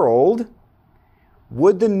world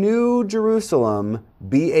would the New Jerusalem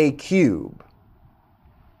be a cube?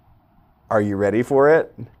 Are you ready for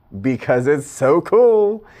it? Because it's so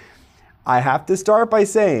cool. I have to start by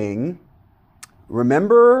saying,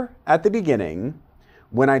 remember at the beginning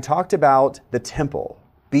when I talked about the temple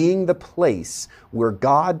being the place where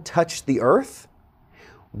God touched the earth,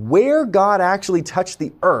 where God actually touched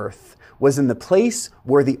the earth was in the place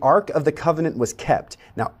where the Ark of the Covenant was kept.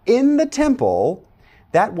 Now, in the temple,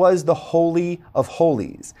 that was the Holy of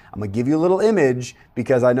Holies. I'm going to give you a little image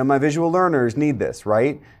because I know my visual learners need this,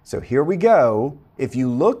 right? So here we go. If you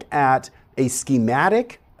look at a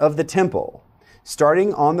schematic of the temple,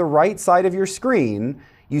 starting on the right side of your screen,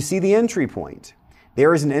 you see the entry point.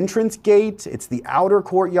 There is an entrance gate. It's the outer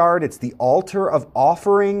courtyard. It's the altar of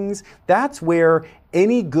offerings. That's where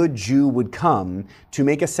any good Jew would come to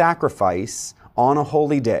make a sacrifice on a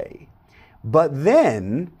holy day. But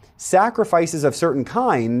then sacrifices of certain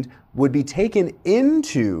kind would be taken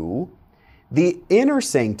into the inner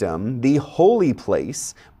sanctum, the holy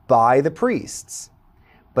place, by the priests.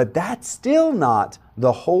 But that's still not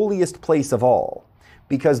the holiest place of all,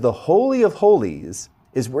 because the Holy of Holies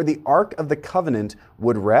is where the Ark of the Covenant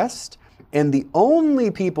would rest, and the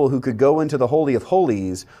only people who could go into the Holy of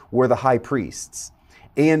Holies were the high priests.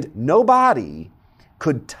 And nobody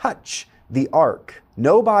could touch the Ark.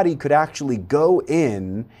 Nobody could actually go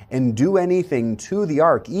in and do anything to the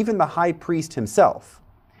Ark, even the high priest himself.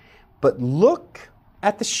 But look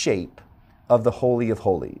at the shape of the Holy of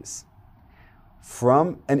Holies.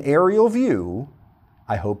 From an aerial view,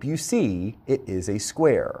 I hope you see it is a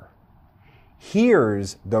square.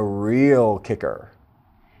 Here's the real kicker.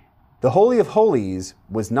 The Holy of Holies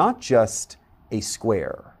was not just a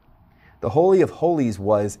square. The Holy of Holies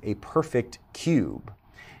was a perfect cube,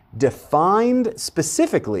 defined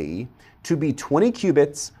specifically to be 20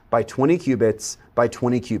 cubits by 20 cubits by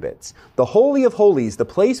 20 cubits. The Holy of Holies, the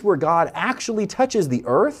place where God actually touches the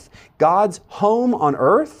earth, God's home on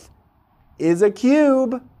earth, is a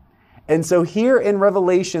cube. And so here in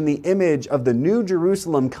Revelation, the image of the New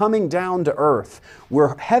Jerusalem coming down to earth,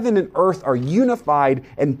 where heaven and earth are unified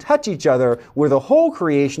and touch each other, where the whole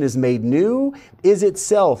creation is made new, is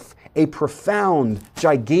itself a profound,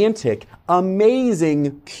 gigantic,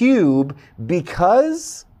 amazing cube,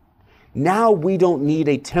 because now we don't need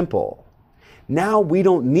a temple. Now we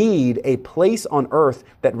don't need a place on earth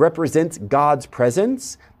that represents God's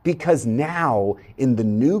presence, because now in the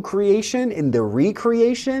new creation, in the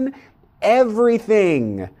recreation,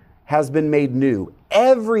 everything has been made new.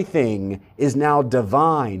 Everything is now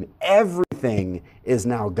divine. Everything is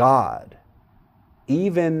now God.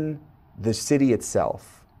 Even the city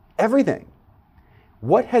itself. Everything.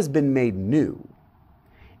 What has been made new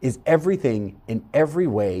is everything in every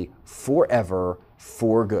way forever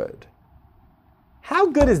for good. How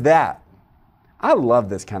good is that? I love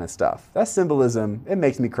this kind of stuff. That symbolism, it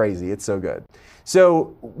makes me crazy. It's so good.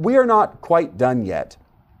 So we are not quite done yet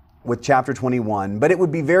with chapter 21, but it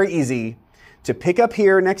would be very easy to pick up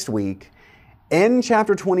here next week, end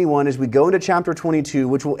chapter 21 as we go into chapter 22,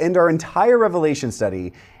 which will end our entire Revelation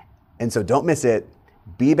study. And so don't miss it.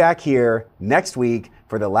 Be back here next week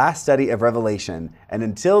for the last study of Revelation. And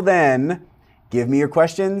until then, give me your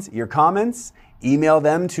questions, your comments, email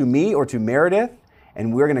them to me or to Meredith,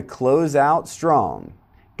 and we're going to close out strong.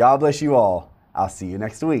 God bless you all. I'll see you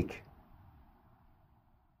next week.